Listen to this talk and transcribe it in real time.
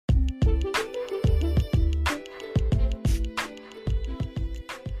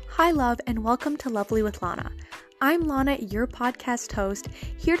Hi, love, and welcome to Lovely with Lana. I'm Lana, your podcast host,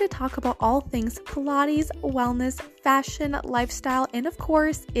 here to talk about all things Pilates, wellness, fashion, lifestyle, and of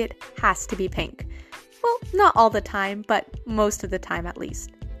course, it has to be pink. Well, not all the time, but most of the time at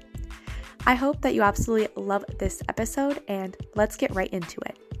least. I hope that you absolutely love this episode, and let's get right into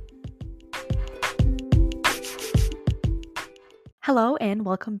it. Hello and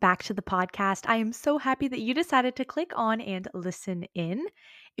welcome back to the podcast. I am so happy that you decided to click on and listen in.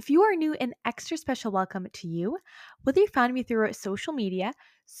 If you are new, an extra special welcome to you. Whether you found me through social media,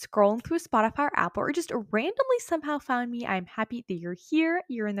 scrolling through Spotify or Apple, or just randomly somehow found me, I'm happy that you're here.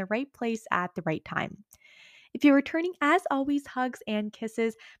 You're in the right place at the right time. If you're returning, as always, hugs and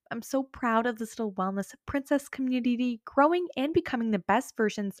kisses. I'm so proud of this little wellness princess community growing and becoming the best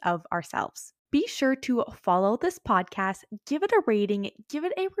versions of ourselves. Be sure to follow this podcast, give it a rating, give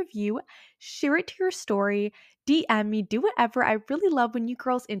it a review, share it to your story, DM me, do whatever. I really love when you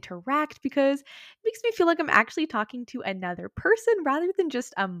girls interact because it makes me feel like I'm actually talking to another person rather than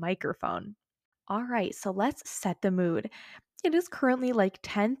just a microphone. All right, so let's set the mood. It is currently like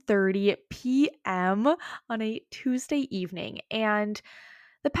 10:30 p.m. on a Tuesday evening, and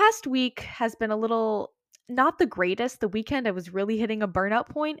the past week has been a little not the greatest. The weekend I was really hitting a burnout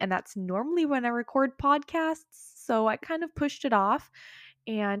point, and that's normally when I record podcasts, so I kind of pushed it off.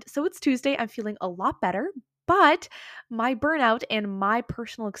 And so it's Tuesday. I'm feeling a lot better, but my burnout and my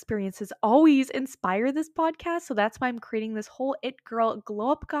personal experiences always inspire this podcast. So that's why I'm creating this whole It Girl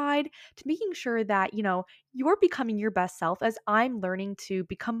Glow Up Guide to making sure that, you're becoming your best self as I'm learning to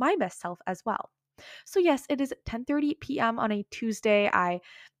become my best self as well. So yes, it is 10:30 p.m. on a Tuesday. I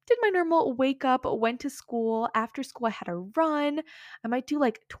did my normal wake up, went to school. After school, I had a run. I might do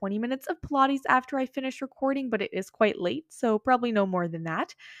like 20 minutes of Pilates after I finish recording, but it is quite late, so probably no more than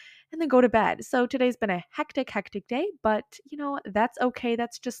that. And then go to bed. So today's been a hectic day, but that's okay.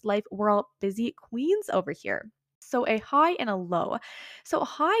 That's just life. We're all busy queens over here. So a high and a low. So a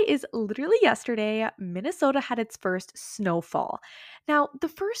high is literally yesterday, Minnesota had its first snowfall. Now, the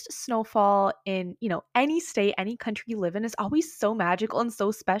first snowfall in, any state, any country you live in is always so magical and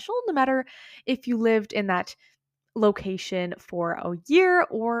so special, no matter if you lived in that location for a year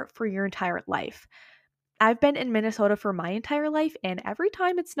or for your entire life. I've been in Minnesota for my entire life, and every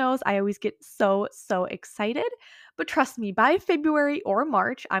time it snows, I always get so excited. But trust me, by February or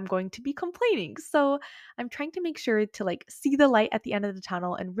March, I'm going to be complaining. So I'm trying to make sure to see the light at the end of the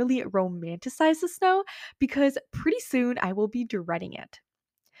tunnel and really romanticize the snow because pretty soon I will be dreading it.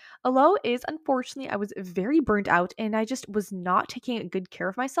 A low is unfortunately I was very burnt out and I just was not taking good care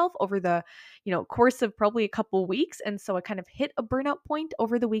of myself over the, course of probably a couple weeks. And so I kind of hit a burnout point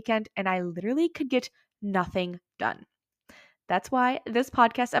over the weekend and I literally could get nothing done. That's why this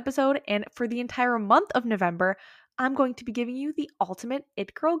podcast episode and for the entire month of November, I'm going to be giving you the ultimate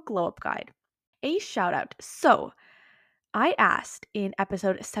It Girl Glow Up Guide. A shout out. So, I asked in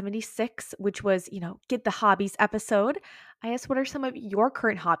episode 76, which was, get the hobbies episode. I asked, what are some of your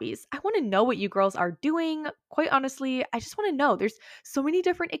current hobbies? I want to know what you girls are doing. Quite honestly, I just want to know. There's so many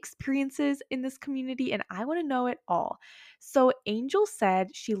different experiences in this community, and I want to know it all. So, Angel said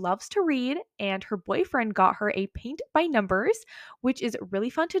she loves to read, and her boyfriend got her a paint by numbers, which is really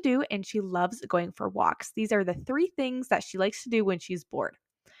fun to do, and she loves going for walks. These are the three things that she likes to do when she's bored.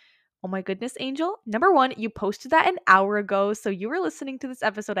 Oh my goodness, Angel. Number one, you posted that an hour ago. So you were listening to this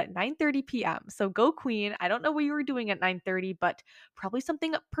episode at 9:30 p.m. So go queen. I don't know what you were doing at 9:30, but probably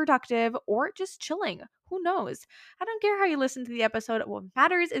something productive or just chilling. Who knows? I don't care how you listen to the episode. What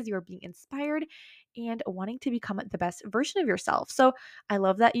matters is you're being inspired and wanting to become the best version of yourself. So I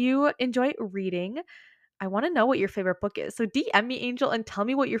love that you enjoy reading. I want to know what your favorite book is. So DM me, Angel, and tell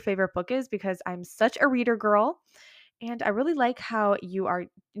me what your favorite book is because I'm such a reader girl. And I really like how you are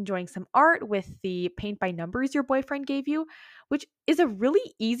enjoying some art with the paint by numbers your boyfriend gave you, which is a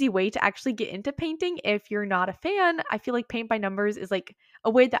really easy way to actually get into painting. If you're not a fan, I feel like paint by numbers is like a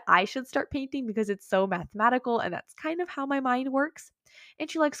way that I should start painting because it's so mathematical and that's kind of how my mind works.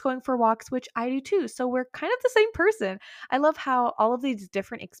 And she likes going for walks, which I do too. So we're kind of the same person. I love how all of these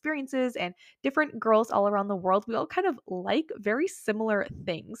different experiences and different girls all around the world, we all kind of like very similar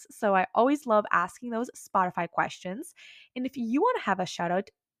things. So I always love asking those Spotify questions. And if you want to have a shout out,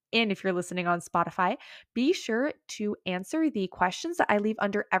 and if you're listening on Spotify, be sure to answer the questions that I leave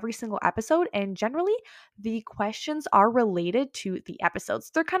under every single episode. And generally, the questions are related to the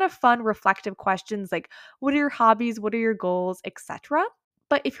episodes. They're kind of fun, reflective questions like what are your hobbies, what are your goals, etc.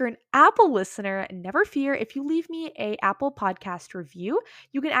 But if you're an Apple listener, never fear. If you leave me a Apple podcast review,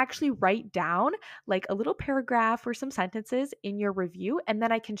 you can actually write down like a little paragraph or some sentences in your review, and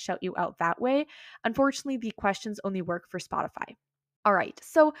then I can shout you out that way. Unfortunately, the questions only work for Spotify. All right.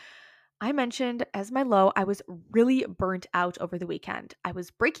 So I mentioned as my low, I was really burnt out over the weekend. I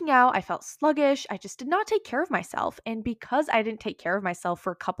was breaking out. I felt sluggish. I just did not take care of myself. And because I didn't take care of myself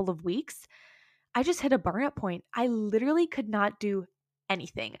for a couple of weeks, I just hit a burnout point. I literally could not do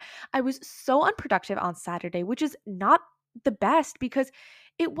anything. I was so unproductive on Saturday, which is not the best because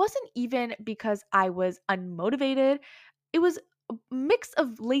it wasn't even because I was unmotivated. It was a mix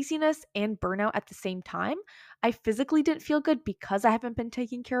of laziness and burnout at the same time. I physically didn't feel good because I haven't been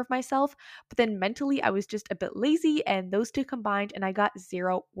taking care of myself, but then mentally I was just a bit lazy, and those two combined, and I got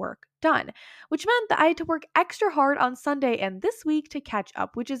zero work done, which meant that I had to work extra hard on Sunday and this week to catch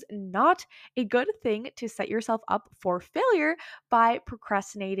up, which is not a good thing to set yourself up for failure by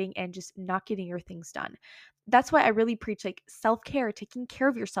procrastinating and just not getting your things done. That's why I really preach like self care, taking care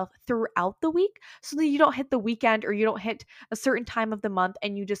of yourself throughout the week so that you don't hit the weekend or you don't hit a certain time of the month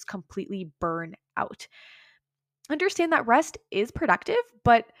and you just completely burn out. Understand that rest is productive,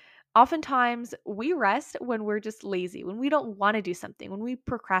 but oftentimes we rest when we're just lazy, when we don't want to do something, when we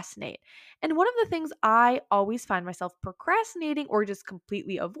procrastinate. And one of the things I always find myself procrastinating or just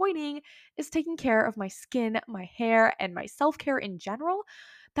completely avoiding is taking care of my skin, my hair, and my self care in general.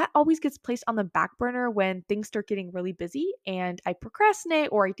 That always gets placed on the back burner when things start getting really busy and I procrastinate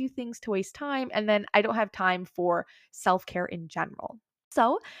or I do things to waste time, and then I don't have time for self care in general.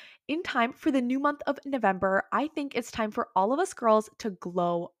 So, in time for the new month of November, I think it's time for all of us girls to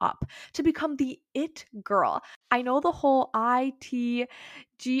glow up, to become the it girl. I know the whole ITGIRL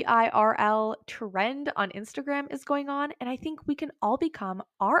trend on Instagram is going on, and I think we can all become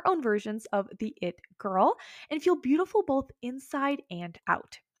our own versions of the it girl and feel beautiful both inside and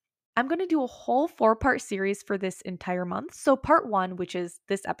out. I'm going to do a whole 4-part series for this entire month. So, part one, which is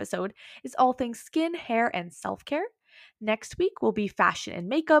this episode, is all things skin, hair, and self care. Next week will be fashion and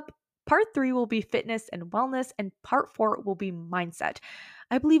makeup. Part three will be fitness and wellness. And part four will be mindset.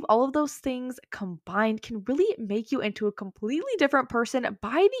 I believe all of those things combined can really make you into a completely different person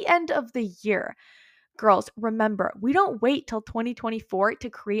by the end of the year. Girls, remember, we don't wait till 2024 to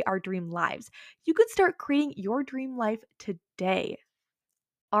create our dream lives. You can start creating your dream life today.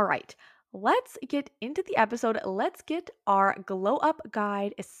 All right, let's get into the episode. Let's get our glow up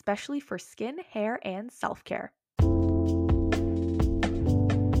guide, especially for skin, hair, and self care.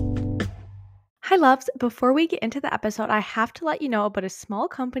 Hi, loves. Before we get into the episode, I have to let you know about a small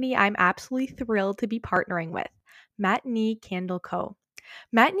company I'm absolutely thrilled to be partnering with, Matinee Candle Co.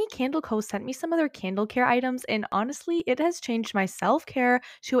 Matinee Candle Co. sent me some of their candle care items, and honestly, it has changed my self care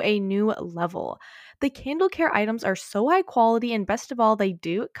to a new level. The candle care items are so high quality, and best of all, they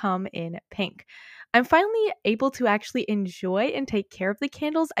do come in pink. I'm finally able to actually enjoy and take care of the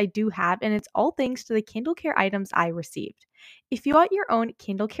candles I do have, and it's all thanks to the candle care items I received. If you want your own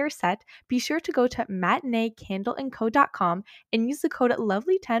candle care set, be sure to go to matineecandleandco.com and use the code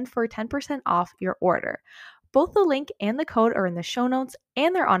LOVELY10 for 10% off your order. Both the link and the code are in the show notes,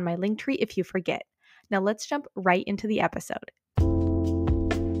 and they're on my link tree if you forget. Now let's jump right into the episode.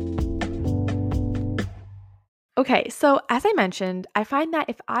 Okay, so as I mentioned, I find that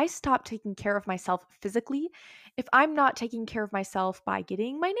if I stop taking care of myself physically, if I'm not taking care of myself by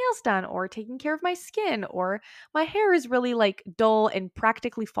getting my nails done or taking care of my skin, or my hair is really like dull and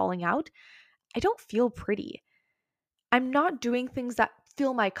practically falling out, I don't feel pretty. I'm not doing things that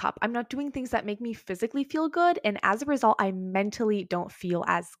fill my cup. I'm not doing things that make me physically feel good. And as a result, I mentally don't feel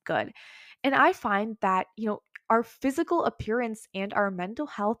as good. And I find that, our physical appearance and our mental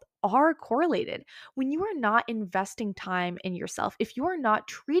health are correlated. When you are not investing time in yourself, if you are not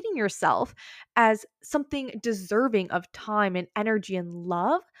treating yourself as something deserving of time and energy and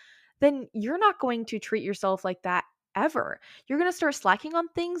love, then you're not going to treat yourself like that ever. You're going to start slacking on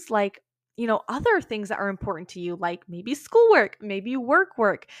things like, other things that are important to you, like maybe schoolwork, maybe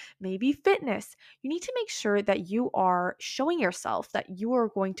work, maybe fitness. You need to make sure that you are showing yourself that you are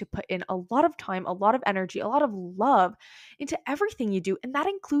going to put in a lot of time, a lot of energy, a lot of love into everything you do. And that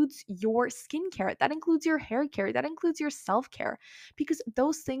includes your skincare, that includes your hair care, that includes your self care, because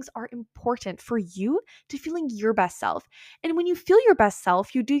those things are important for you to feeling your best self. And when you feel your best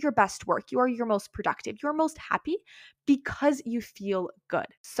self, you do your best work. You are your most productive. You're most happy because you feel good.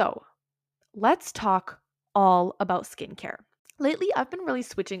 So, let's talk all about skincare. Lately, I've been really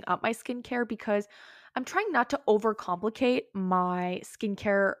switching up my skincare because I'm trying not to overcomplicate my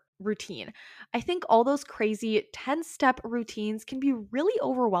skincare routine. I think all those crazy 10-step routines can be really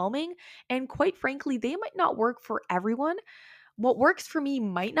overwhelming, and quite frankly, they might not work for everyone. What works for me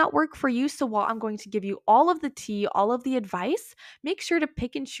might not work for you. So while I'm going to give you all of the tea, all of the advice, make sure to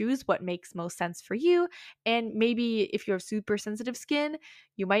pick and choose what makes most sense for you. And maybe if you have super sensitive skin,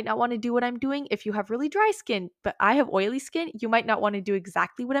 you might not want to do what I'm doing. If you have really dry skin, but I have oily skin, you might not want to do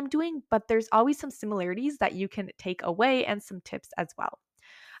exactly what I'm doing, but there's always some similarities that you can take away and some tips as well.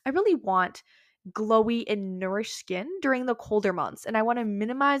 I really want glowy and nourished skin during the colder months, and I want to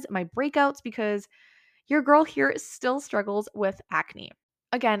minimize my breakouts because your girl here still struggles with acne.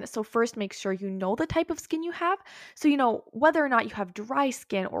 Again, so first make sure you know the type of skin you have. So you know whether or not you have dry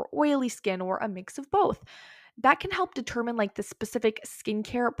skin or oily skin or a mix of both. That can help determine like the specific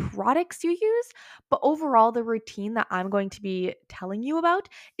skincare products you use, but overall the routine that I'm going to be telling you about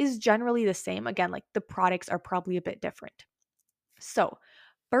is generally the same. Again, like the products are probably a bit different. So,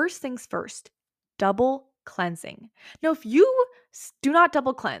 first things first, double cleansing. Now, if you do not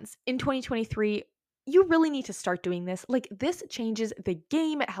double cleanse in 2023, you really need to start doing this. Like, this changes the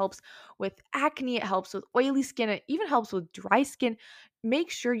game. It helps with acne, it helps with oily skin, it even helps with dry skin. Make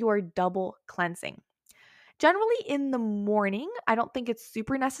sure you are double cleansing. Generally, in the morning, I don't think it's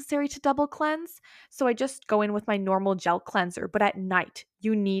super necessary to double cleanse. So, I just go in with my normal gel cleanser. But at night,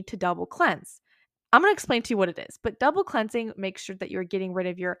 you need to double cleanse. I'm going to explain to you what it is, but double cleansing makes sure that you're getting rid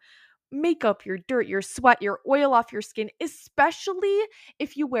of your makeup, your dirt, your sweat, your oil off your skin, especially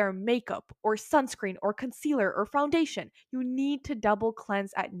if you wear makeup or sunscreen or concealer or foundation. You need to double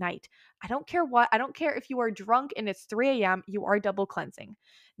cleanse at night. I don't care what, I don't care if you are drunk and it's 3 a.m., you are double cleansing.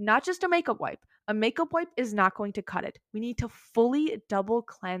 Not just a makeup wipe. A makeup wipe is not going to cut it. We need to fully double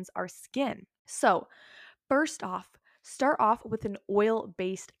cleanse our skin. So, first off, start off with an oil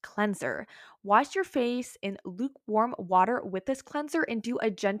based cleanser. Wash your face in lukewarm water with this cleanser and do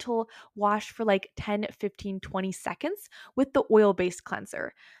a gentle wash for like 10, 15, 20 seconds with the oil based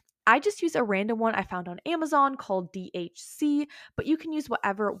cleanser. I just use a random one I found on Amazon called DHC, but you can use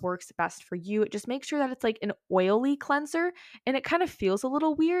whatever works best for you. Just make sure that it's like an oily cleanser and it kind of feels a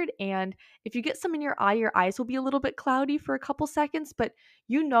little weird. And if you get some in your eye, your eyes will be a little bit cloudy for a couple seconds, but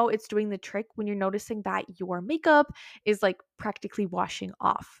you know it's doing the trick when you're noticing that your makeup is like practically washing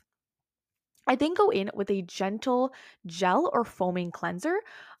off. I then go in with a gentle gel or foaming cleanser.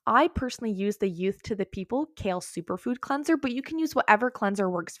 I personally use the Youth to the People Kale Superfood Cleanser, but you can use whatever cleanser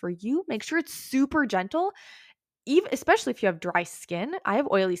works for you. Make sure it's super gentle, even especially if you have dry skin. I have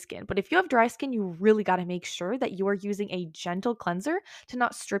oily skin, but if you have dry skin, you really got to make sure that you are using a gentle cleanser to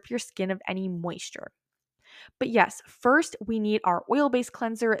not strip your skin of any moisture. But yes, first we need our oil-based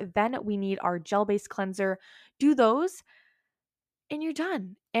cleanser, then we need our gel-based cleanser. Do those and you're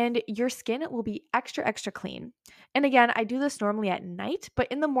done. And your skin will be extra, extra clean. And again, I do this normally at night, but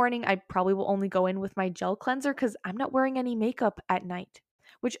in the morning, I probably will only go in with my gel cleanser because I'm not wearing any makeup at night.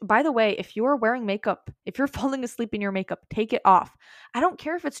 Which, by the way, if you are wearing makeup, if you're falling asleep in your makeup, take it off. I don't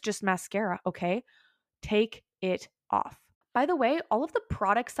care if it's just mascara, okay? Take it off. By the way, all of the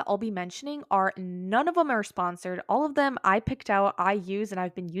products that I'll be mentioning are none of them are sponsored. All of them I picked out, I use, and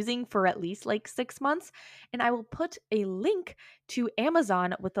I've been using for at least like 6 months. And I will put a link to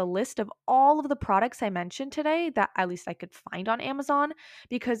Amazon with a list of all of the products I mentioned today that at least I could find on Amazon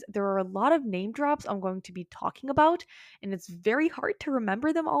because there are a lot of name drops I'm going to be talking about. And it's very hard to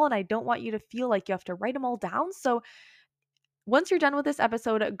remember them all. And I don't want you to feel like you have to write them all down. So once you're done with this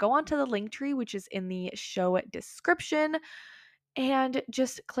episode, go onto the link tree, which is in the show description, and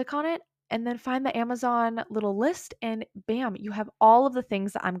just click on it and then find the Amazon little list. And bam, you have all of the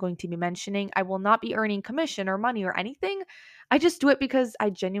things that I'm going to be mentioning. I will not be earning commission or money or anything. I just do it because I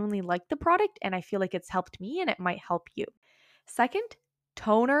genuinely like the product and I feel like it's helped me and it might help you. Second,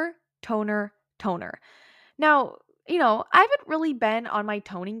 toner, toner, toner. Now, I haven't really been on my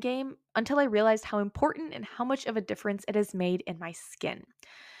toning game until I realized how important and how much of a difference it has made in my skin.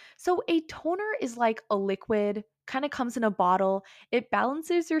 So, a toner is like a liquid, kind of comes in a bottle. It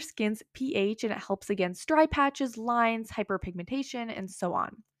balances your skin's pH and it helps against dry patches, lines, hyperpigmentation, and so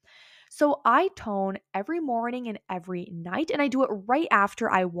on. So, I tone every morning and every night, and I do it right after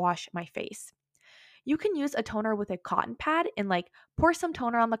I wash my face. You can use a toner with a cotton pad and like pour some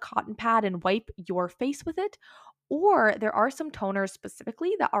toner on the cotton pad and wipe your face with it. Or there are some toners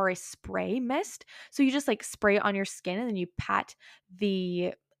specifically that are a spray mist. So you just like spray it on your skin and then you pat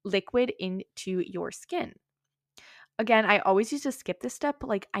the liquid into your skin. Again, I always used to skip this step, but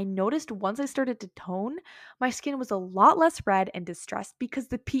like I noticed once I started to tone, my skin was a lot less red and distressed because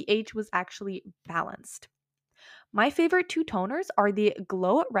the pH was actually balanced. My favorite two toners are the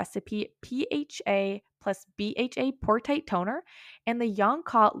Glow Recipe PHA plus BHA Pore Tight Toner and the Young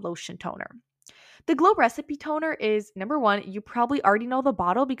Ka Lotion Toner. The Glow Recipe Toner is number one, you probably already know the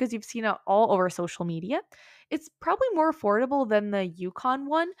bottle because you've seen it all over social media. It's probably more affordable than the Yukon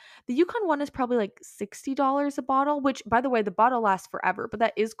one. The Yukon one is probably like $60 a bottle, which, by the way, the bottle lasts forever, but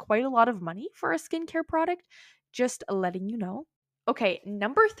that is quite a lot of money for a skincare product. Just letting you know. Okay,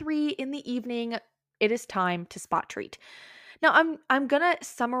 number three, in the evening, it is time to spot treat. Now I'm gonna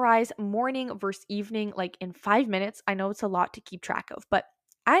summarize morning versus evening like in 5 minutes. I know it's a lot to keep track of, but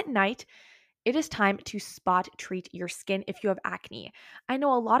at night, it is time to spot treat your skin if you have acne. I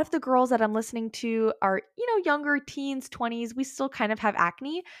know a lot of the girls that I'm listening to are, younger teens, 20s. We still kind of have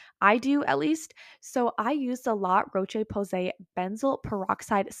acne. I do at least. So I use the La Roche Posay benzoyl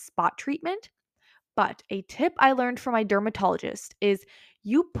peroxide spot treatment. But a tip I learned from my dermatologist is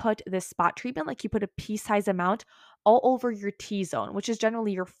you put this spot treatment, like you put a pea size amount all over your T zone, which is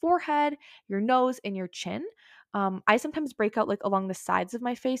generally your forehead, your nose, and your chin. I sometimes break out like along the sides of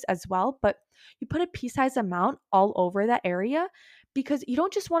my face as well, but you put a pea size amount all over that area because you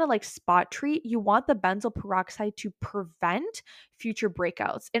don't just want to like spot treat, you want the benzoyl peroxide to prevent future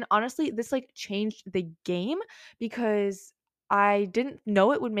breakouts. And honestly, this like changed the game because I didn't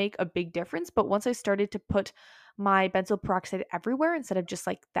know it would make a big difference, but once I started to put my benzoyl peroxide everywhere instead of just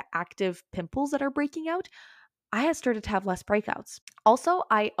like the active pimples that are breaking out, I had started to have less breakouts. Also,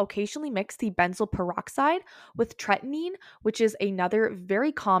 I occasionally mix the benzoyl peroxide with tretinoin, which is another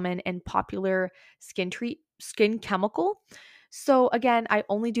very common and popular skin chemical. So again, I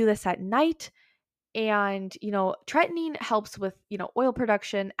only do this at night. And, tretinoin helps with, oil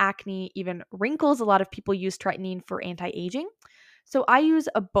production, acne, even wrinkles. A lot of people use tretinoin for anti aging. So I use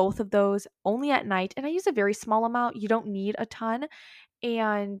both of those only at night, and I use a very small amount. You don't need a ton.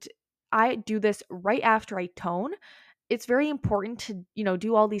 And I do this right after I tone. It's very important to,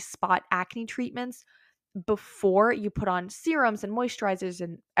 do all these spot acne treatments before you put on serums and moisturizers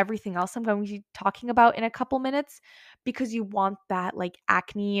and everything else I'm going to be talking about in a couple minutes because you want that like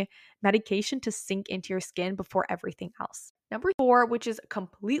acne medication to sink into your skin before everything else. Number four, which is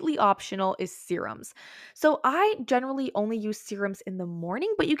completely optional, is serums. So I generally only use serums in the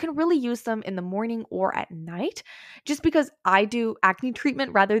morning, but you can really use them in the morning or at night. Just because I do acne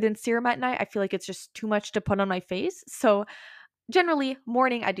treatment rather than serum at night, I feel like it's just too much to put on my face. So generally,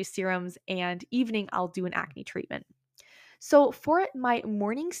 morning I do serums and evening I'll do an acne treatment. So, for my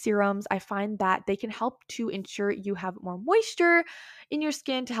morning serums, I find that they can help to ensure you have more moisture in your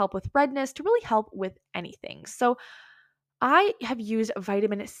skin, to help with redness, to really help with anything. So, I have used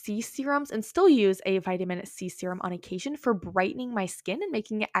vitamin C serums and still use a vitamin C serum on occasion for brightening my skin and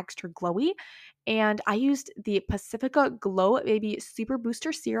making it extra glowy. And I used the Pacifica Glow Baby Super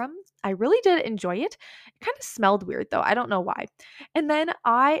Booster Serum. I really did enjoy it. It kind of smelled weird though. I don't know why. And then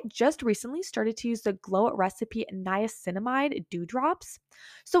I just recently started to use the Glow Recipe Niacinamide Dewdrops.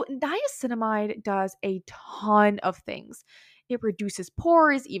 So, niacinamide does a ton of things. It reduces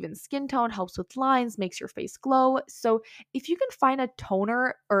pores, even skin tone, helps with lines, makes your face glow. So, if you can find a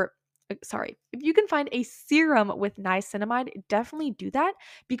toner or if you can find a serum with niacinamide, definitely do that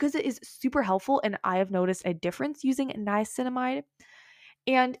because it is super helpful and I have noticed a difference using niacinamide.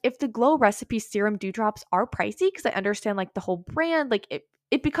 And if the Glow Recipe Serum Dewdrops are pricey, because I understand like the whole brand, like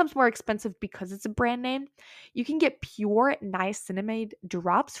it becomes more expensive because it's a brand name. You can get pure niacinamide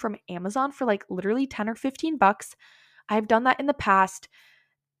drops from Amazon for like literally 10 or 15 bucks. I've done that in the past.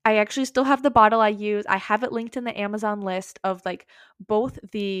 I actually still have the bottle I use. I have it linked in the Amazon list of like both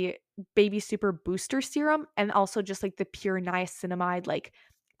the Baby Super Booster Serum and also just like the pure niacinamide like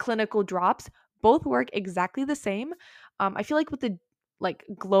clinical drops. Both work exactly the same. I feel like with the like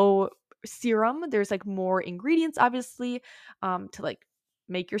glow serum, there's like more ingredients obviously to like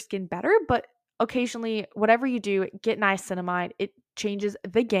make your skin better, but occasionally whatever you do, get niacinamide. It changes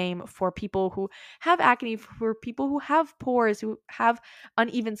the game for people who have acne, for people who have pores, who have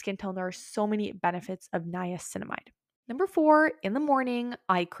uneven skin tone. There are so many benefits of niacinamide. Number four, in the morning,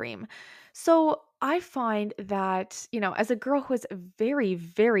 eye cream. So I find that, as a girl who has very,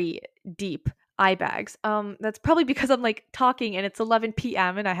 very deep eye bags, that's probably because I'm like talking and it's 11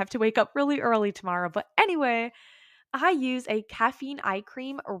 p.m. and I have to wake up really early tomorrow. But anyway, I use a caffeine eye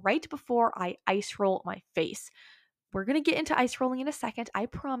cream right before I ice roll my face. We're going to get into ice rolling in a second, I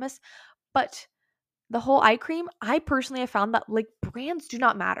promise. But the whole eye cream, I personally have found that like brands do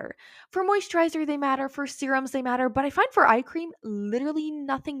not matter. For moisturizer, they matter. For serums, they matter. But I find for eye cream, literally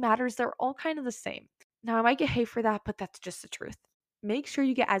nothing matters. They're all kind of the same. Now, I might get hate for that, but that's just the truth. Make sure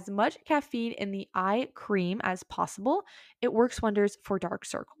you get as much caffeine in the eye cream as possible. It works wonders for dark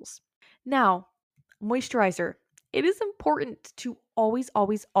circles. Now, moisturizer. It is important to always,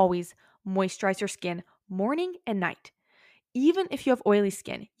 always, always moisturize your skin morning and night. Even if you have oily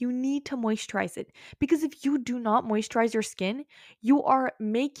skin, you need to moisturize it because if you do not moisturize your skin, you are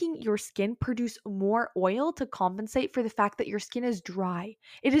making your skin produce more oil to compensate for the fact that your skin is dry.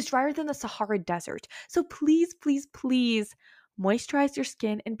 It is drier than the Sahara Desert. So please, please, please moisturize your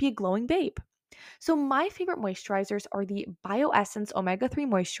skin and be a glowing babe. So my favorite moisturizers are the BioEssence Omega 3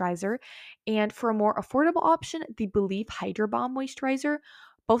 moisturizer and for a more affordable option, the Believe Hydra Balm moisturizer.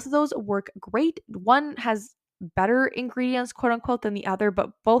 Both of those work great. One has better ingredients, quote unquote, than the other,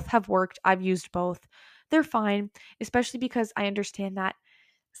 but both have worked. I've used both. They're fine, especially because I understand that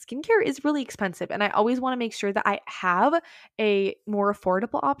skincare is really expensive and I always want to make sure that I have a more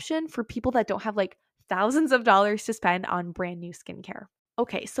affordable option for people that don't have like thousands of dollars to spend on brand new skincare.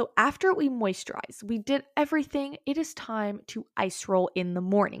 Okay, so after we moisturize, we did everything. It is time to ice roll in the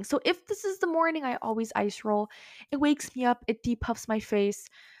morning. So if this is the morning, I always ice roll. It wakes me up, it depuffs my face.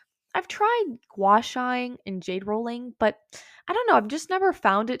 I've tried gua shaing and jade rolling, but I don't know, I've just never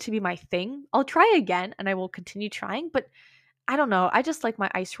found it to be my thing. I'll try again and I will continue trying, but I don't know. I just like my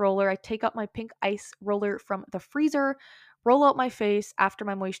ice roller. I take out my pink ice roller from the freezer, roll out my face after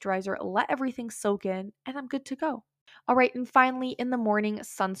my moisturizer, let everything soak in, and I'm good to go. All right, and finally, in the morning,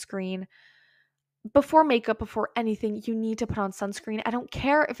 sunscreen. Before makeup, before anything, you need to put on sunscreen. I don't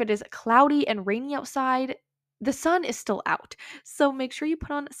care if it is cloudy and rainy outside, the sun is still out. So make sure you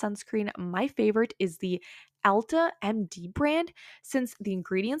put on sunscreen. My favorite is the Alta MD brand since the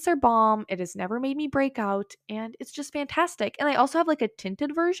ingredients are bomb, it has never made me break out, and it's just fantastic. And I also have like a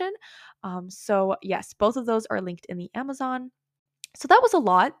tinted version. So yes, both of those are linked in the Amazon. So that was a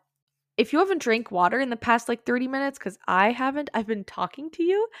lot. If you haven't drank water in the past like 30 minutes, because I haven't, I've been talking to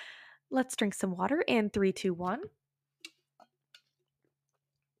you. Let's drink some water in 3, 2, 1.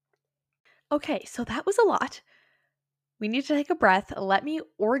 Okay, so that was a lot. We need to take a breath. Let me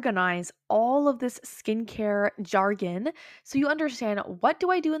organize all of this skincare jargon so you understand what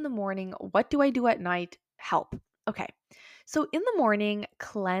do I do in the morning, what do I do at night, help. Okay, so in the morning,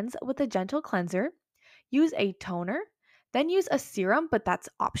 cleanse with a gentle cleanser, use a toner, then use a serum, but that's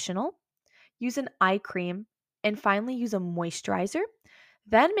optional. Use an eye cream, and finally use a moisturizer.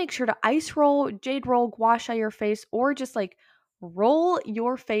 Then make sure to ice roll, jade roll, gua sha your face, or just like roll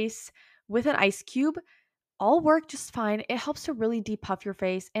your face with an ice cube. All work just fine. It helps to really depuff your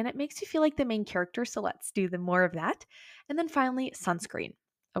face and it makes you feel like the main character. So let's do the more of that. And then finally, sunscreen.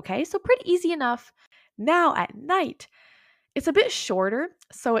 Okay, so pretty easy enough. Now at night, it's a bit shorter,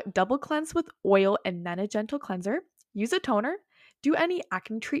 so double cleanse with oil and then a gentle cleanser. Use a toner. Do any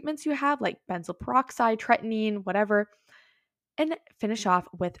acne treatments you have, like benzoyl peroxide, tretinoin, whatever, and finish off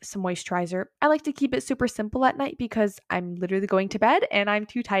with some moisturizer. I like to keep it super simple at night because I'm literally going to bed and I'm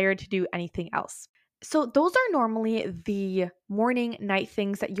too tired to do anything else. So, those are normally the morning, night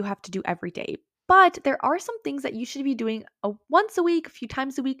things that you have to do every day. But there are some things that you should be doing once a week, a few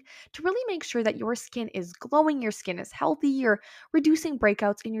times a week to really make sure that your skin is glowing, your skin is healthy, you're reducing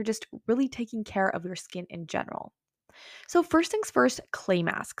breakouts, and you're just really taking care of your skin in general. So, first things first, clay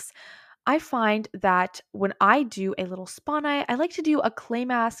masks. I find that when I do a little spa night, I like to do a clay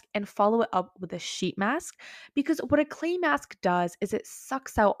mask and follow it up with a sheet mask because what a clay mask does is it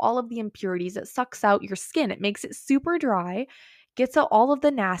sucks out all of the impurities, it sucks out your skin, it makes it super dry, gets out all of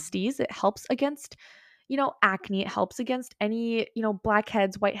the nasties, it helps against, acne, it helps against any,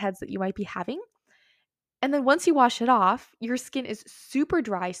 blackheads, whiteheads that you might be having. And then once you wash it off, your skin is super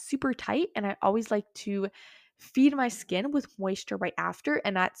dry, super tight. And I always like to feed my skin with moisture right after.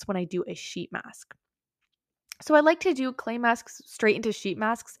 And that's when I do a sheet mask. So I like to do clay masks straight into sheet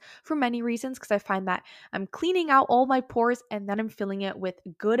masks for many reasons because I find that I'm cleaning out all my pores and then I'm filling it with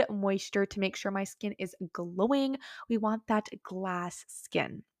good moisture to make sure my skin is glowing. We want that glass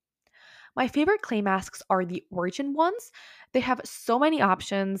skin. My favorite clay masks are the Origin ones. They have so many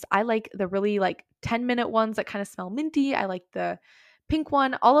options. I like the really like 10-minute ones that kind of smell minty. I like the pink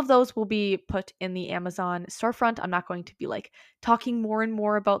one. All of those will be put in the Amazon storefront. I'm not going to be like talking more and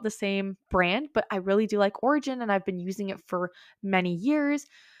more about the same brand, but I really do like Origin and I've been using it for many years.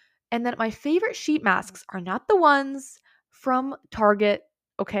 And then my favorite sheet masks are not the ones from Target.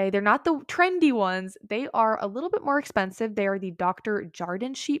 Okay, they're not the trendy ones. They are a little bit more expensive. They are the Dr.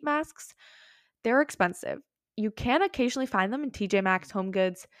 Jardin sheet masks. They're expensive. You can occasionally find them in TJ Maxx, Home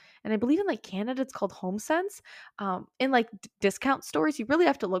Goods, and I believe in like Canada it's called HomeSense. In like discount stores, you really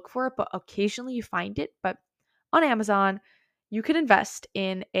have to look for it, but occasionally you find it. But on Amazon, you can invest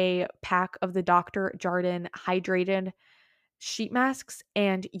in a pack of the Dr. Jardin hydrated sheet masks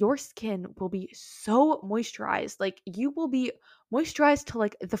and your skin will be so moisturized. Like you will be moisturized till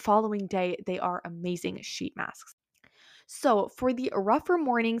like the following day. They are amazing sheet masks. So, for the rougher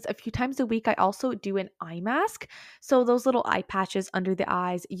mornings, a few times a week, I also do an eye mask. So, those little eye patches under the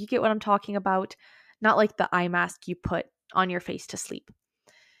eyes, you get what I'm talking about. Not like the eye mask you put on your face to sleep.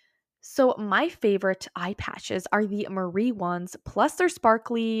 So, my favorite eye patches are the Marie ones, plus they're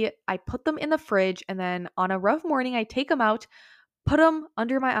sparkly. I put them in the fridge, and then on a rough morning, I take them out, put them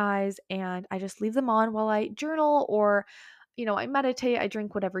under my eyes, and I just leave them on while I journal or, I meditate. I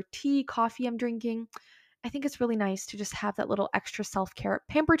drink whatever tea, coffee I'm drinking. I think it's really nice to just have that little extra self care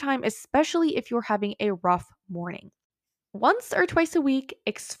pamper time, especially if you're having a rough morning. Once or twice a week,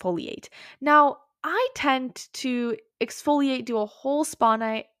 exfoliate. Now, I tend to exfoliate, do a whole spa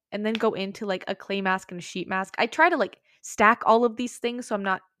night, and then go into like a clay mask and a sheet mask. I try to like stack all of these things so I'm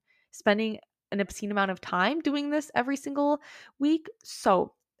not spending an obscene amount of time doing this every single week.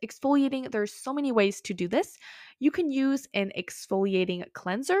 So, exfoliating, there's so many ways to do this. You can use an exfoliating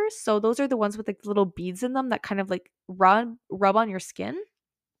cleanser. So, those are the ones with like little beads in them that kind of like rub on your skin.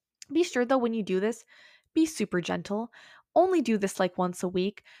 Be sure though, when you do this, be super gentle. Only do this like once a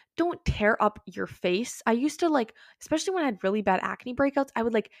week. Don't tear up your face. I used to like, especially when I had really bad acne breakouts, I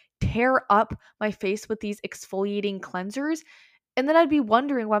would like tear up my face with these exfoliating cleansers. And then I'd be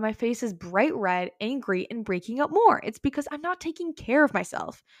wondering why my face is bright red, angry, and breaking up more. It's because I'm not taking care of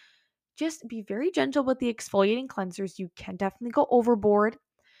myself. Just be very gentle with the exfoliating cleansers. You can definitely go overboard.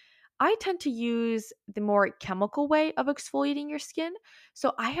 I tend to use the more chemical way of exfoliating your skin.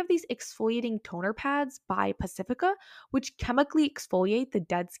 So I have these exfoliating toner pads by Pacifica, which chemically exfoliate the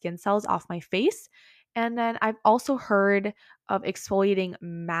dead skin cells off my face. And then I've also heard of exfoliating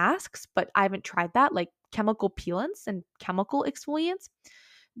masks, but I haven't tried that, like chemical peelants and chemical exfoliants.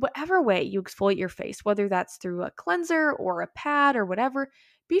 Whatever way you exfoliate your face, whether that's through a cleanser or a pad or whatever,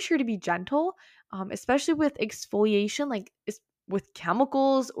 be sure to be gentle, especially with exfoliation, like with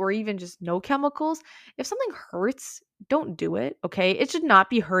chemicals or even just no chemicals. If something hurts, don't do it, okay? It should not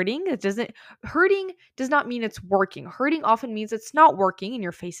be hurting. Hurting does not mean it's working. Hurting often means it's not working and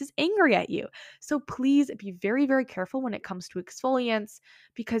your face is angry at you. So please be very, very careful when it comes to exfoliants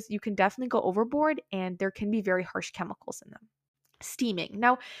because you can definitely go overboard and there can be very harsh chemicals in them. Steaming.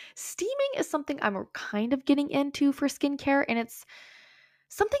 Now, steaming is something I'm kind of getting into for skincare, and it's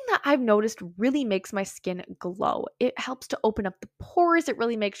something that I've noticed really makes my skin glow. It helps to open up the pores. It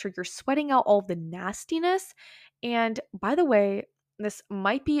really makes sure you're sweating out all the nastiness. And by the way, this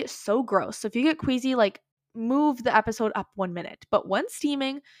might be so gross. So if you get queasy, like move the episode up 1 minute. But when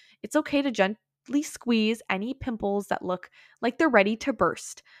steaming, it's okay to gently squeeze any pimples that look like they're ready to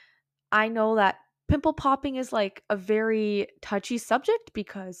burst. I know that pimple popping is like a very touchy subject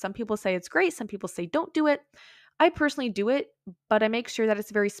because some people say it's great, some people say don't do it. I personally do it, but I make sure that it's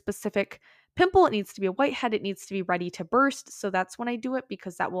a very specific pimple. It needs to be a whitehead, it needs to be ready to burst. So that's when I do it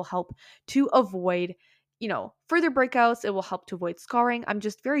because that will help to avoid, further breakouts. It will help to avoid scarring. I'm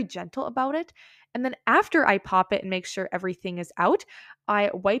just very gentle about it. And then after I pop it and make sure everything is out, I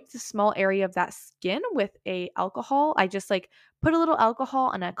wipe the small area of that skin with a alcohol. I just like put a little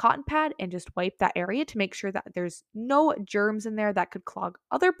alcohol on a cotton pad and just wipe that area to make sure that there's no germs in there that could clog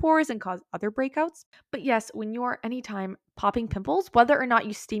other pores and cause other breakouts. But yes, when you're anytime popping pimples, whether or not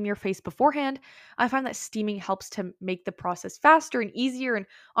you steam your face beforehand, I find that steaming helps to make the process faster and easier and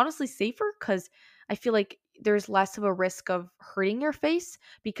honestly safer because I feel like there's less of a risk of hurting your face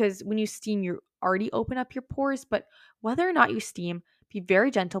because when you steam, you already open up your pores. But whether or not you steam, be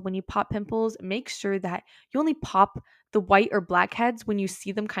very gentle when you pop pimples. Make sure that you only pop the white or black heads when you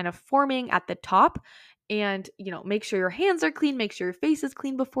see them kind of forming at the top. And, make sure your hands are clean, make sure your face is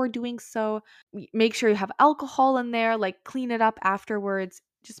clean before doing so. Make sure you have alcohol in there, like clean it up afterwards.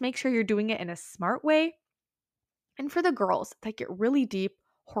 Just make sure you're doing it in a smart way. And for the girls that get really deep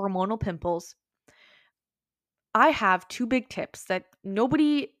hormonal pimples, I have two big tips that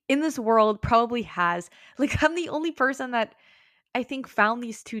nobody in this world probably has. Like, I'm the only person that I think found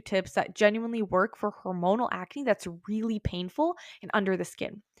these two tips that genuinely work for hormonal acne that's really painful and under the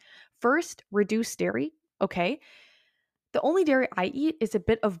skin. First, reduce dairy. Okay. The only dairy I eat is a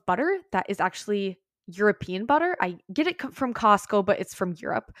bit of butter that is actually European butter. I get it from Costco, but it's from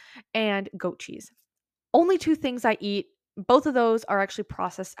Europe, and goat cheese. Only two things I eat. Both of those are actually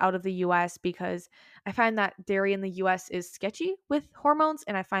processed out of the US because I find that dairy in the US is sketchy with hormones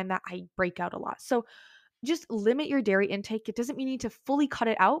and I find that I break out a lot. So just limit your dairy intake. It doesn't mean you need to fully cut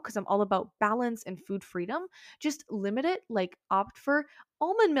it out because I'm all about balance and food freedom. Just limit it, like opt for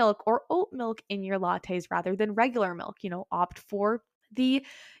almond milk or oat milk in your lattes rather than regular milk. Opt for the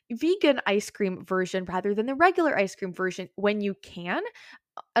vegan ice cream version rather than the regular ice cream version when you can.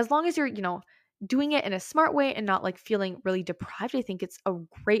 As long as you're, doing it in a smart way and not like feeling really deprived, I think it's a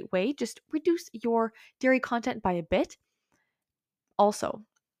great way. Just reduce your dairy content by a bit. Also,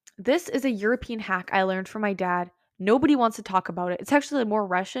 this is a European hack I learned from my dad. Nobody wants to talk about it. It's actually a more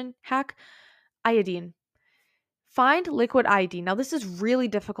Russian hack. Iodine. Find liquid iodine. Now, this is really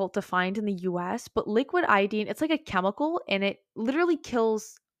difficult to find in the US, but liquid iodine, it's like a chemical and it literally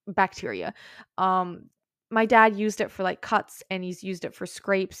kills bacteria. Um, my dad used it for like cuts and he's used it for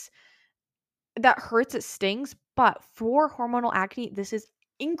scrapes. That hurts, it stings, but for hormonal acne, this is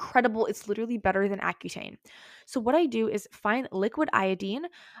incredible. It's literally better than Accutane. So what I do is find liquid iodine.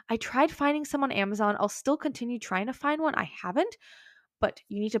 I tried finding some on Amazon. I'll still continue trying to find one. I haven't, but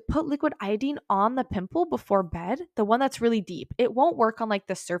you need to put liquid iodine on the pimple before bed, the one that's really deep. It won't work on like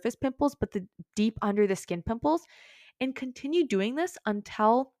the surface pimples, but the deep under the skin pimples, and continue doing this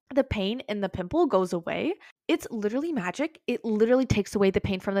until the pain in the pimple goes away. It's literally magic. It literally takes away the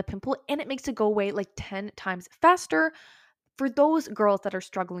pain from the pimple and it makes it go away like 10 times faster. For those girls that are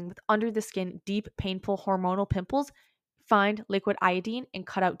struggling with under the skin, deep, painful hormonal pimples, find liquid iodine and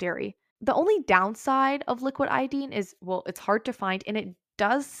cut out dairy. The only downside of liquid iodine is, well, it's hard to find and it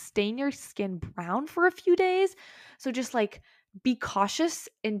does stain your skin brown for a few days. So just like be cautious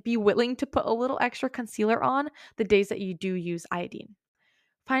and be willing to put a little extra concealer on the days that you do use iodine.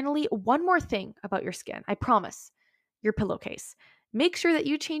 Finally, one more thing about your skin, I promise, your pillowcase. Make sure that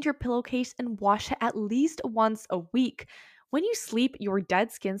you change your pillowcase and wash it at least once a week. When you sleep, your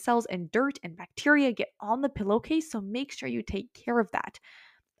dead skin cells and dirt and bacteria get on the pillowcase, so make sure you take care of that.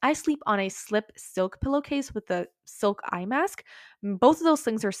 I sleep on a slip silk pillowcase with a silk eye mask. Both of those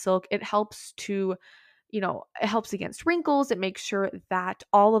things are silk. It helps to, it helps against wrinkles. It makes sure that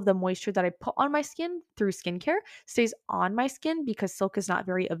all of the moisture that I put on my skin through skincare stays on my skin because silk is not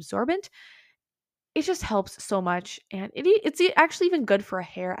very absorbent. It just helps so much and it's actually even good for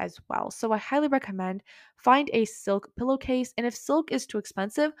hair as well. So I highly recommend find a silk pillowcase, and if silk is too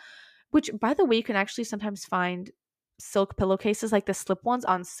expensive, which, by the way, you can actually sometimes find silk pillowcases like the slip ones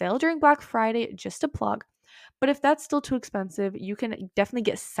on sale during Black Friday, just a plug. But if that's still too expensive, you can definitely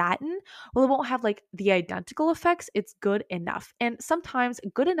get satin. Well, it won't have like the identical effects. It's good enough. And sometimes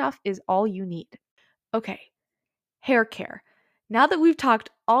good enough is all you need. Okay, hair care. Now that we've talked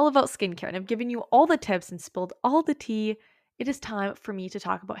all about skincare and I've given you all the tips and spilled all the tea, it is time for me to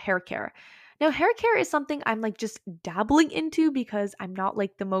talk about hair care. Now, hair care is something I'm like just dabbling into because I'm not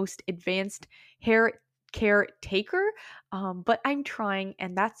like the most advanced hair care taker, but I'm trying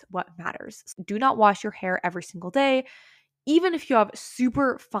and that's what matters. Do not wash your hair every single day, even if you have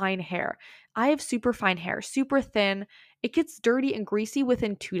super fine hair. I have super fine hair, super thin. It gets dirty and greasy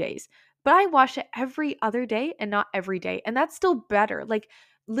within 2 days, but I wash it every other day and not every day. And that's still better. Like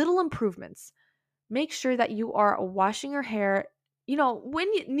little improvements. Make sure that you are washing your hair, when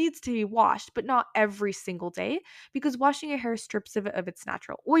it needs to be washed, but not every single day, because washing your hair strips of its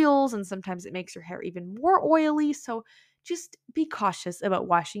natural oils and sometimes it makes your hair even more oily. So just be cautious about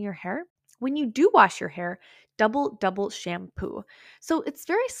washing your hair. When you do wash your hair, double shampoo. So it's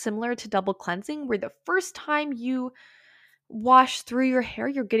very similar to double cleansing, where the first time you wash through your hair,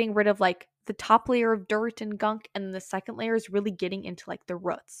 you're getting rid of like the top layer of dirt and gunk, and the second layer is really getting into like the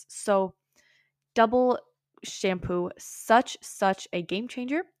roots. So double shampoo, such a game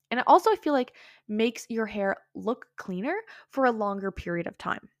changer. And it also, I feel like, makes your hair look cleaner for a longer period of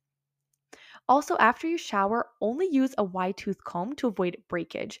time. Also, after you shower, only use a wide tooth comb to avoid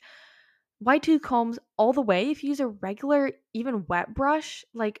breakage. Wide tooth combs all the way. If you use a regular, even wet brush,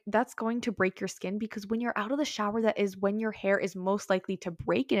 like that's going to break your skin, because when you're out of the shower, that is when your hair is most likely to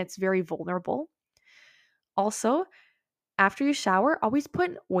break and it's very vulnerable. Also, after you shower, always put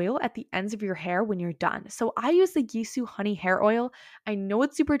an oil at the ends of your hair when you're done. So I use the Gisou Honey Hair Oil. I know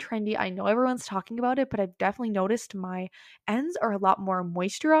it's super trendy. I know everyone's talking about it, but I've definitely noticed my ends are a lot more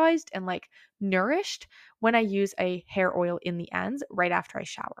moisturized and like nourished when I use a hair oil in the ends right after I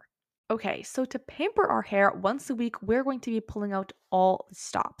shower. Okay, so to pamper our hair once a week, we're going to be pulling out all the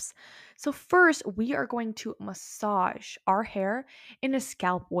stops. So first, we are going to massage our hair in a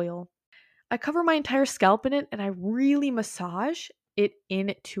scalp oil. I cover my entire scalp in it and I really massage it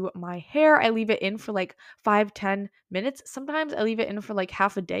into my hair. I leave it in for like 5-10 minutes. Sometimes I leave it in for like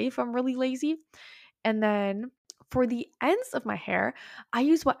half a day if I'm really lazy. And then for the ends of my hair, I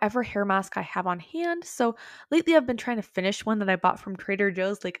use whatever hair mask I have on hand. So lately I've been trying to finish one that I bought from Trader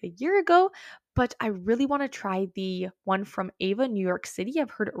Joe's like a year ago, but I really want to try the one from Ava, New York City.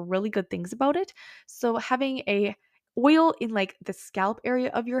 I've heard really good things about it. So having a oil in like the scalp area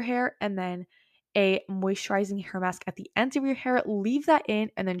of your hair and then a moisturizing hair mask at the ends of your hair, leave that in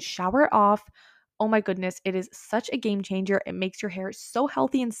and then shower it off. Oh my goodness, it is such a game changer. It makes your hair so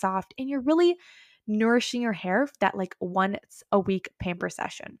healthy and soft, and you're really nourishing your hair for that like once a week pamper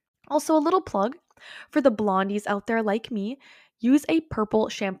session. Also, a little plug for the blondies out there like me. Use a purple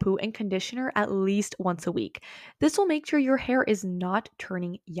shampoo and conditioner at least once a week. This will make sure your hair is not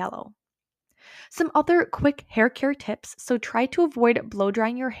turning yellow. Some other quick hair care tips. So try to avoid blow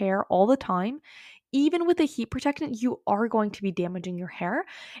drying your hair all the time. Even with a heat protectant, you are going to be damaging your hair.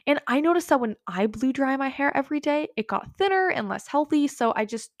 And I noticed that when I blew dry my hair every day, it got thinner and less healthy. So I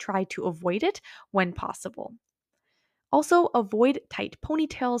just try to avoid it when possible. Also, avoid tight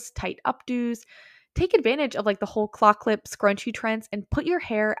ponytails, tight updos. Take advantage of like the whole claw clip scrunchy trends and put your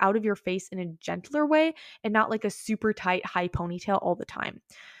hair out of your face in a gentler way and not like a super tight high ponytail all the time.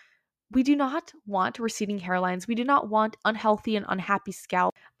 We do not want receding hairlines. We do not want unhealthy and unhappy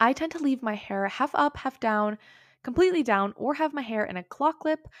scalp. I tend to leave my hair half up, half down, completely down, or have my hair in a claw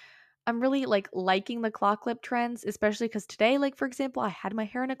clip. I'm really like liking the claw clip trends, especially because today, like for example, I had my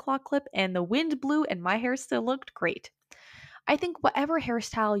hair in a claw clip and the wind blew and my hair still looked great. I think whatever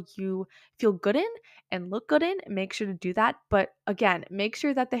hairstyle you feel good in and look good in, make sure to do that. But again, make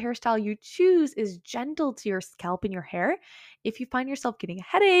sure that the hairstyle you choose is gentle to your scalp and your hair. If you find yourself getting a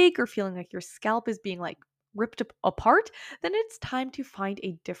headache or feeling like your scalp is being like apart, then it's time to find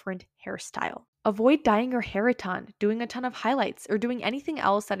a different hairstyle. Avoid dyeing your hair a ton, doing a ton of highlights, or doing anything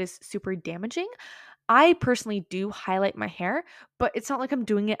else that is super damaging. I personally do highlight my hair, but it's not like I'm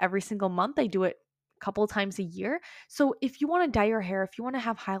doing it every single month. I do it a couple times a year. So if you want to dye your hair, if you want to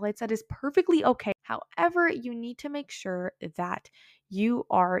have highlights, that is perfectly okay. However, you need to make sure that you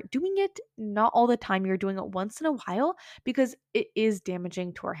are doing it not all the time. You're doing it once in a while because it is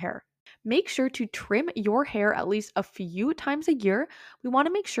damaging to our hair. Make sure to trim your hair at least a few times a year. We want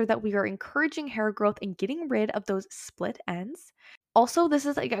to make sure that we are encouraging hair growth and getting rid of those split ends. Also, this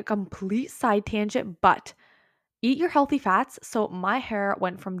is like a complete side tangent, but eat your healthy fats. So my hair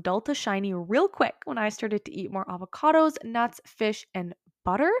went from dull to shiny real quick when I started to eat more avocados, nuts, fish, and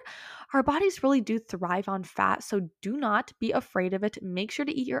butter. Our bodies really do thrive on fat, so do not be afraid of it. Make sure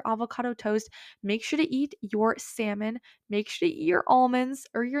to eat your avocado toast. Make sure to eat your salmon. Make sure to eat your almonds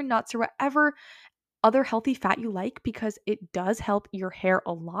or your nuts or whatever other healthy fat you like because it does help your hair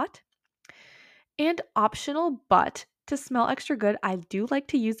a lot. And optional, but to smell extra good, I do like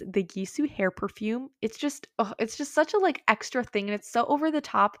to use the Gisou hair perfume. It's just such a like extra thing and it's so over the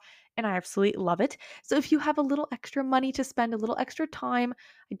top and I absolutely love it. So if you have a little extra money to spend, a little extra time,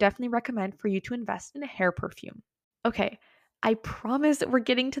 I definitely recommend for you to invest in a hair perfume. Okay, I promise we're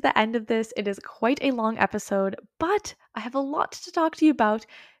getting to the end of this. It is quite a long episode, but I have a lot to talk to you about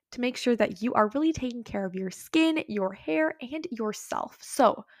to make sure that you are really taking care of your skin, your hair, and yourself.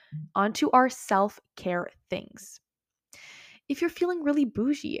 So, onto our self care things. If you're feeling really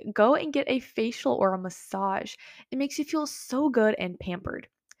bougie, go and get a facial or a massage. It makes you feel so good and pampered.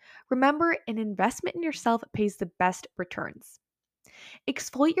 Remember, an investment in yourself pays the best returns.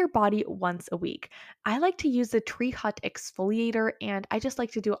 Exfoliate your body once a week. I like to use the Tree Hut exfoliator and I just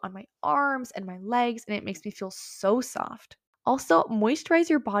like to do it on my arms and my legs and it makes me feel so soft. Also, moisturize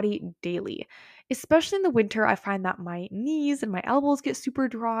your body daily. Especially in the winter, I find that my knees and my elbows get super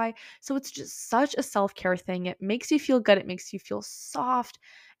dry. So it's just such a self care thing. It makes you feel good, it makes you feel soft.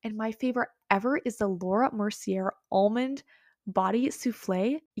 And my favorite ever is the Laura Mercier Almond Body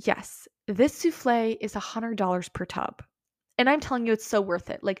Souffle. Yes, this souffle is $100 per tub. And I'm telling you, it's so worth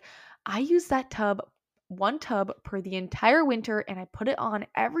it. Like, I use that tub, one tub per the entire winter, and I put it on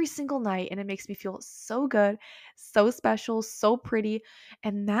every single night, and it makes me feel so good, so special, so pretty.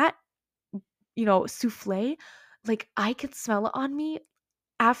 And that, souffle, like, I could smell it on me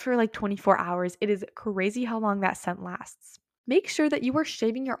after like 24 hours. It is crazy how long that scent lasts. Make sure that you are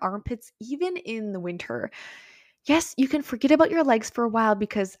shaving your armpits even in the winter. Yes, you can forget about your legs for a while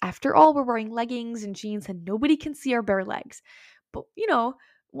because after all, we're wearing leggings and jeans and nobody can see our bare legs. But,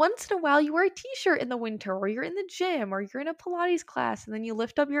 once in a while you wear a t-shirt in the winter or you're in the gym or you're in a Pilates class and then you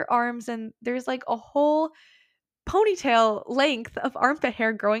lift up your arms and there's like a whole ponytail length of armpit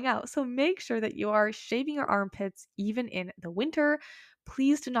hair growing out. So make sure that you are shaving your armpits even in the winter.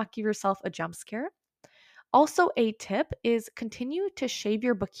 Please do not give yourself a jump scare. Also, a tip is continue to shave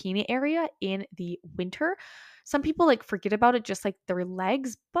your bikini area in the winter. Some people like forget about it, just like their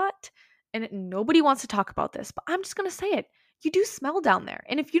legs, and nobody wants to talk about this, but I'm just going to say it. You do smell down there.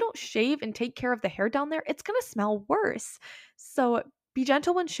 And if you don't shave and take care of the hair down there, it's going to smell worse. So be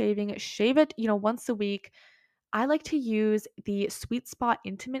gentle when shaving. Shave it, once a week. I like to use the Sweet Spot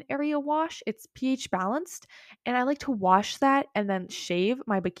Intimate Area Wash. It's pH balanced, and I like to wash that and then shave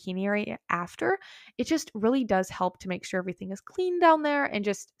my bikini area after. It just really does help to make sure everything is clean down there and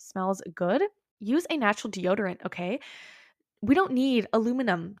just smells good. Use a natural deodorant, okay? We don't need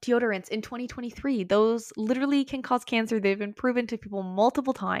aluminum deodorants in 2023. Those literally can cause cancer. They've been proven to people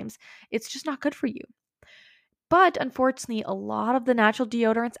multiple times. It's just not good for you. But unfortunately, a lot of the natural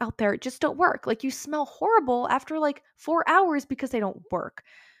deodorants out there just don't work. Like you smell horrible after like 4 hours because they don't work.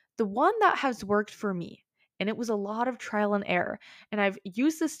 The one that has worked for me, and it was a lot of trial and error, and I've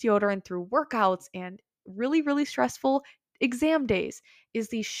used this deodorant through workouts and really, really stressful exam days, is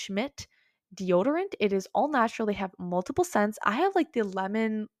the Schmidt deodorant. It is all natural. They have multiple scents. I have like the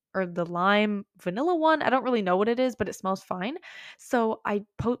lemon or the lime vanilla one. I don't really know what it is, but it smells fine. So I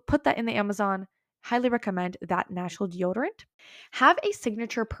put that in the Amazon. Highly recommend that natural deodorant. Have a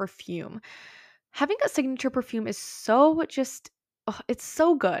signature perfume. Having a signature perfume is so just, oh, it's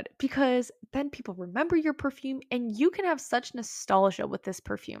so good because then people remember your perfume and you can have such nostalgia with this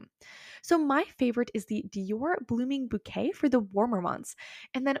perfume. So, my favorite is the Dior Blooming Bouquet for the warmer months.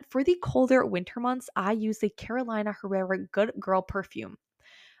 And then for the colder winter months, I use the Carolina Herrera Good Girl perfume.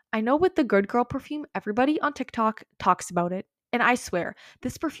 I know with the Good Girl perfume, everybody on TikTok talks about it. And I swear,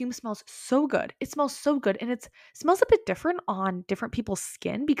 this perfume smells so good. It smells so good. And it smells a bit different on different people's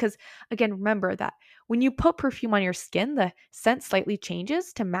skin because, again, remember that when you put perfume on your skin, the scent slightly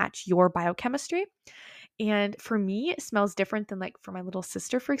changes to match your biochemistry. And for me, it smells different than like for my little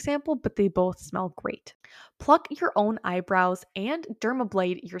sister, for example, but they both smell great. Pluck your own eyebrows and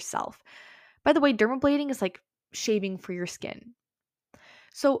dermablade yourself. By the way, dermablading is like shaving for your skin.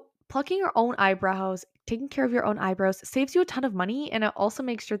 So, plucking your own eyebrows, taking care of your own eyebrows saves you a ton of money. And it also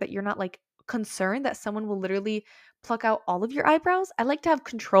makes sure that you're not like concerned that someone will literally pluck out all of your eyebrows. I like to have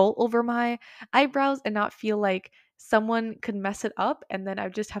control over my eyebrows and not feel like someone could mess it up and then I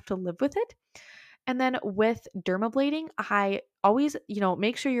just have to live with it. And then with dermablading, I always,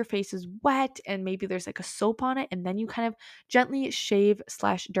 make sure your face is wet and maybe there's like a soap on it. And then you kind of gently shave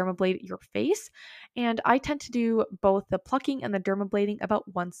slash dermablade your face. And I tend to do both the plucking and the dermablading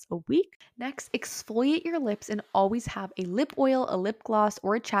about once a week. Next, exfoliate your lips and always have a lip oil, a lip gloss,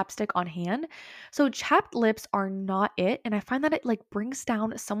 or a chapstick on hand. So chapped lips are not it. And I find that it like brings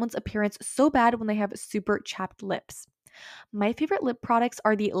down someone's appearance so bad when they have super chapped lips. My favorite lip products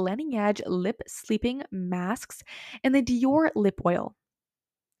are the Laneige Lip Sleeping Masks and the Dior Lip Oil.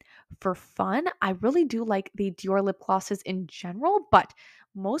 For fun, I really do like the Dior lip glosses in general, but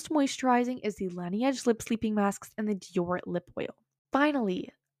most moisturizing is the Laneige Lip Sleeping Masks and the Dior Lip Oil. Finally,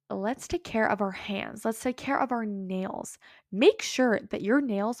 let's take care of our hands. Let's take care of our nails. Make sure that your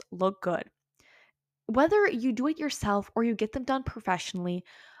nails look good. Whether you do it yourself or you get them done professionally,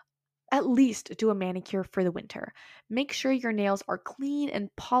 at least do a manicure for the winter. Make sure your nails are clean and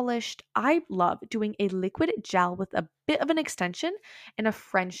polished. I love doing a liquid gel with a bit of an extension and a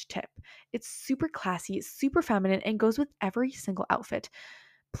French tip. It's super classy, super feminine, and goes with every single outfit.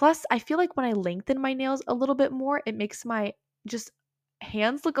 Plus, I feel like when I lengthen my nails a little bit more, it makes my just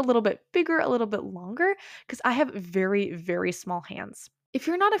hands look a little bit bigger, a little bit longer, because I have very, very small hands. If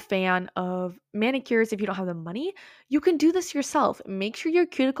you're not a fan of manicures, if you don't have the money, you can do this yourself. Make sure your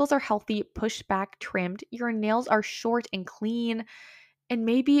cuticles are healthy, pushed back, trimmed, your nails are short and clean, and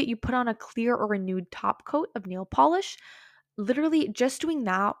maybe you put on a clear or a nude top coat of nail polish. Literally, just doing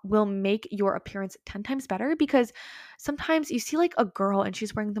that will make your appearance 10 times better because sometimes you see like a girl and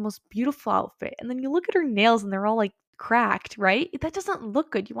she's wearing the most beautiful outfit, and then you look at her nails and they're all like cracked, right? That doesn't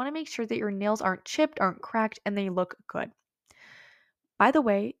look good. You want to make sure that your nails aren't chipped, aren't cracked, and they look good. By the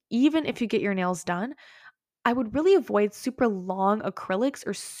way, even if you get your nails done, I would really avoid super long acrylics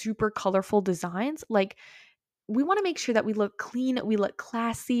or super colorful designs. Like, we want to make sure that we look clean, we look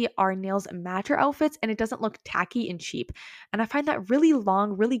classy, our nails match our outfits, and it doesn't look tacky and cheap. And I find that really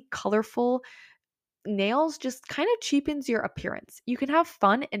long, really colorful nails just kind of cheapens your appearance. You can have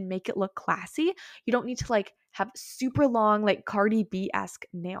fun and make it look classy. You don't need to like have super long, like Cardi B-esque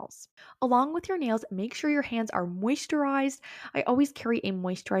nails. Along with your nails, make sure your hands are moisturized. I always carry a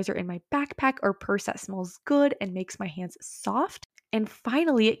moisturizer in my backpack or purse that smells good and makes my hands soft. And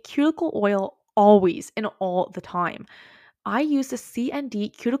finally, cuticle oil always and all the time. I use the C&D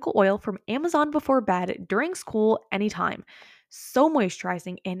cuticle oil from Amazon before bed, during school, anytime. So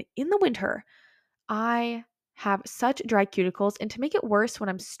moisturizing, and in the winter, I have such dry cuticles, and to make it worse, when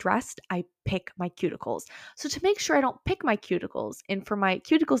I'm stressed, I pick my cuticles. So, to make sure I don't pick my cuticles and for my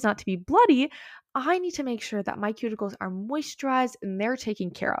cuticles not to be bloody, I need to make sure that my cuticles are moisturized and they're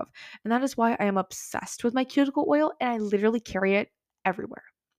taken care of. And that is why I am obsessed with my cuticle oil and I literally carry it everywhere.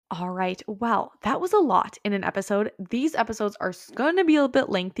 All right, well, that was a lot in an episode. These episodes are going to be a bit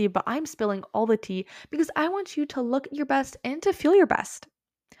lengthy, but I'm spilling all the tea because I want you to look your best and to feel your best.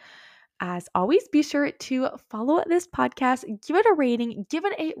 As always, be sure to follow this podcast, give it a rating, give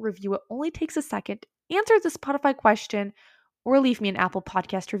it a review. It only takes a second. Answer the Spotify question or leave me an Apple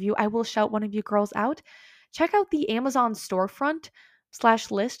Podcast review. I will shout one of you girls out. Check out the Amazon storefront.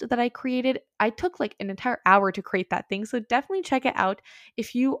 slash list that I created. I took like an entire hour to create that thing. So definitely check it out.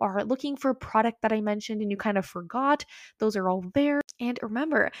 If you are looking for a product that I mentioned and you kind of forgot, those are all there. And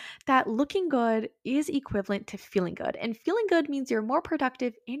remember that looking good is equivalent to feeling good. And feeling good means you're more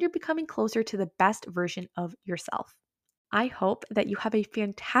productive and you're becoming closer to the best version of yourself. I hope that you have a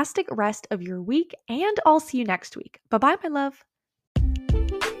fantastic rest of your week, and I'll see you next week. Bye bye, my love.